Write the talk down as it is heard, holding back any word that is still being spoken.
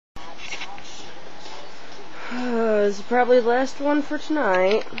this is probably the last one for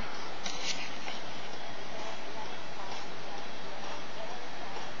tonight.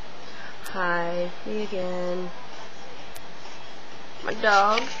 Hi, me again. My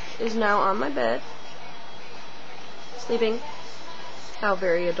dog is now on my bed, sleeping. How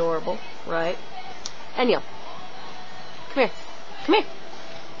very adorable, right? Enyo, come here. Come here.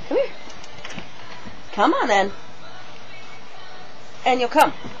 Come here. Come on, then. Enyo,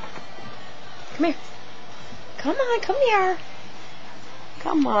 come. Come here. Come on, come here.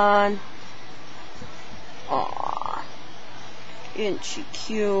 Come on. Aww. Isn't she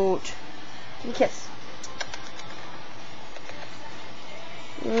cute? Give me a kiss.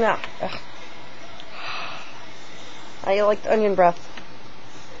 No. Ugh. I like the onion breath.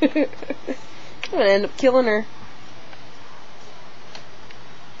 I'm gonna end up killing her.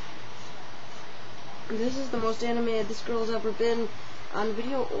 This is the most animated this girl's ever been on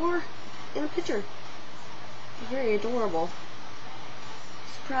video or in a picture. Very adorable.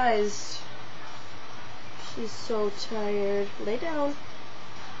 Surprised. She's so tired. Lay down.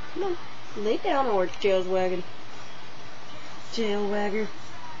 Come on. Lay down or its tail's wagging. Tail wagger.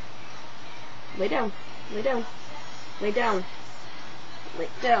 Lay down. Lay down. Lay down. Lay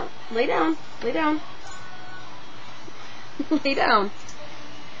down. Lay down. Lay down. Lay down.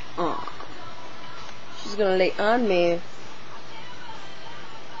 Aw. She's gonna lay on me.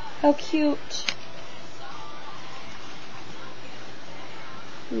 How cute.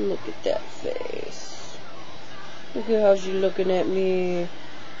 Look at that face. Look at how she's looking at me.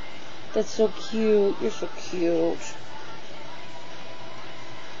 That's so cute. You're so cute.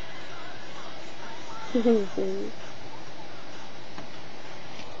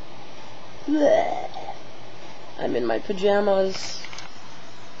 I'm in my pajamas.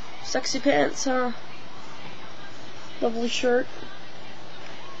 Sexy pants, huh? Lovely shirt.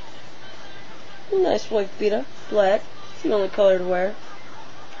 Nice white beater. Black. It's the only color to wear.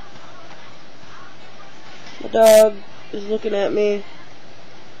 The dog is looking at me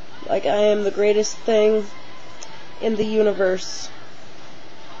like I am the greatest thing in the universe.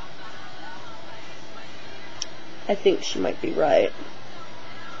 I think she might be right.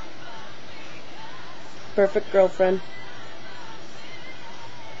 Perfect girlfriend.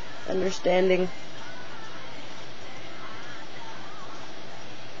 Understanding.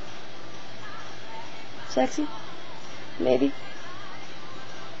 Sexy? Maybe.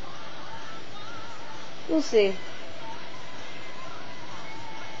 We'll see.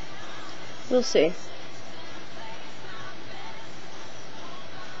 We'll see.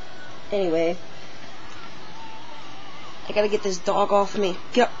 Anyway. I gotta get this dog off of me.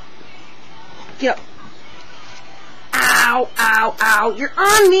 Get up. Get up. Ow, ow, ow. You're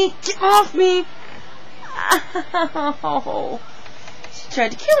on me. Get off me. Ow. She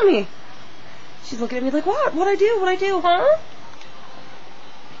tried to kill me. She's looking at me like, what? What'd I do? What'd I do, huh?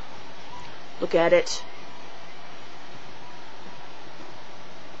 Look at it.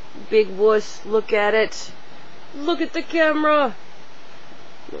 Big wuss, look at it. Look at the camera.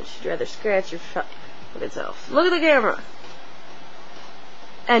 She'd rather scratch her with itself. Look at the camera.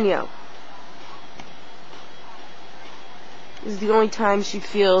 Enyo. This is the only time she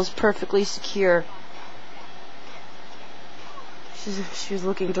feels perfectly secure. She was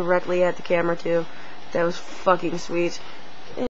looking directly at the camera too. That was fucking sweet.